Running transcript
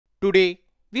Today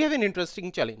we have an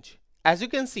interesting challenge. As you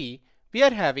can see, we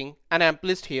are having an amp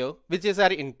list here, which is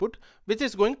our input, which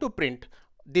is going to print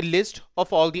the list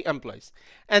of all the employees.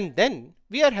 And then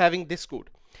we are having this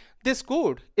code. This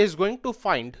code is going to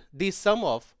find the sum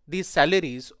of the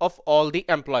salaries of all the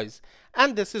employees,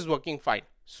 and this is working fine.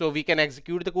 So we can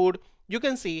execute the code. You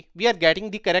can see we are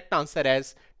getting the correct answer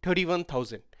as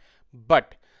 31,000.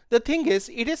 But the thing is,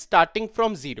 it is starting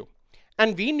from 0.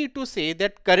 And we need to say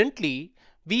that currently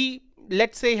we,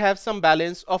 let's say, have some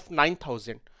balance of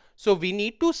 9,000. So we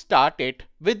need to start it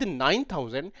with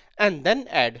 9,000 and then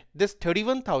add this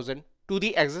 31,000 to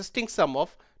the existing sum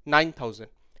of 9,000.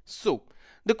 So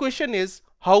the question is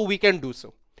how we can do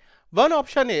so. One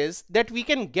option is that we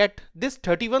can get this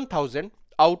 31,000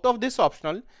 out of this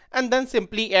optional and then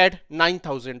simply add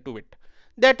 9,000 to it.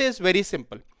 That is very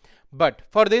simple. But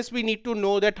for this we need to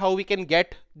know that how we can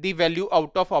get the value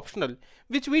out of optional,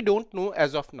 which we don't know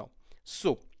as of now.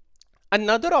 So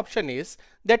another option is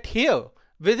that here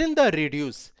within the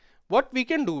reduce, what we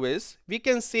can do is we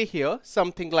can say here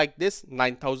something like this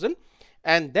 9,000,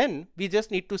 and then we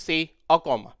just need to say a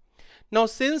comma. Now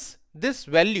since this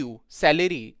value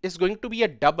salary is going to be a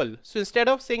double, so instead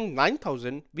of saying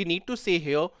 9,000 we need to say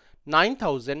here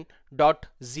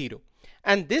 9,000.0,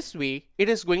 and this way it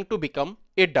is going to become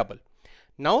a double.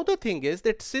 Now the thing is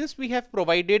that since we have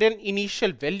provided an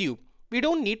initial value, we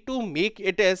don't need to make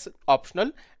it as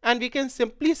optional and we can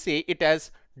simply say it as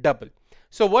double.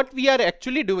 So what we are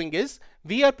actually doing is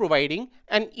we are providing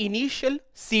an initial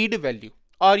seed value,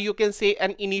 or you can say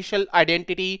an initial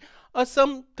identity or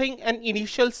something, an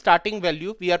initial starting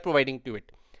value we are providing to it.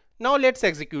 Now let's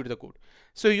execute the code.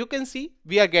 So you can see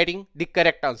we are getting the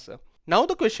correct answer. Now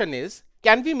the question is,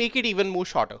 can we make it even more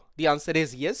shorter? The answer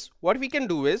is yes. What we can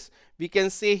do is we can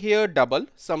say here double,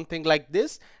 something like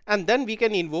this, and then we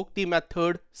can invoke the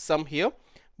method sum here.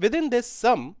 Within this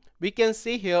sum we can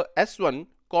say here s1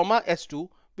 comma s2,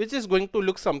 which is going to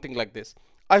look something like this.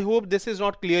 I hope this is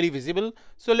not clearly visible,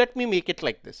 so let me make it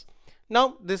like this.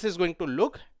 Now this is going to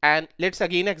look, and let's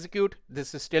again execute.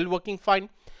 This is still working fine.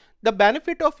 The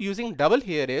benefit of using double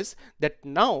here is that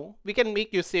now we can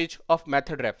make usage of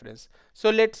method reference.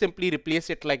 So let's simply replace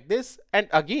it like this, and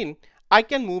again I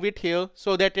can move it here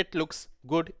so that it looks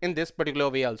good in this particular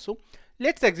way also.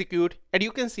 Let's execute, and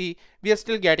you can see we are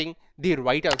still getting the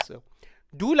right answer.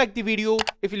 Do like the video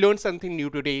if you learned something new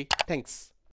today. Thanks.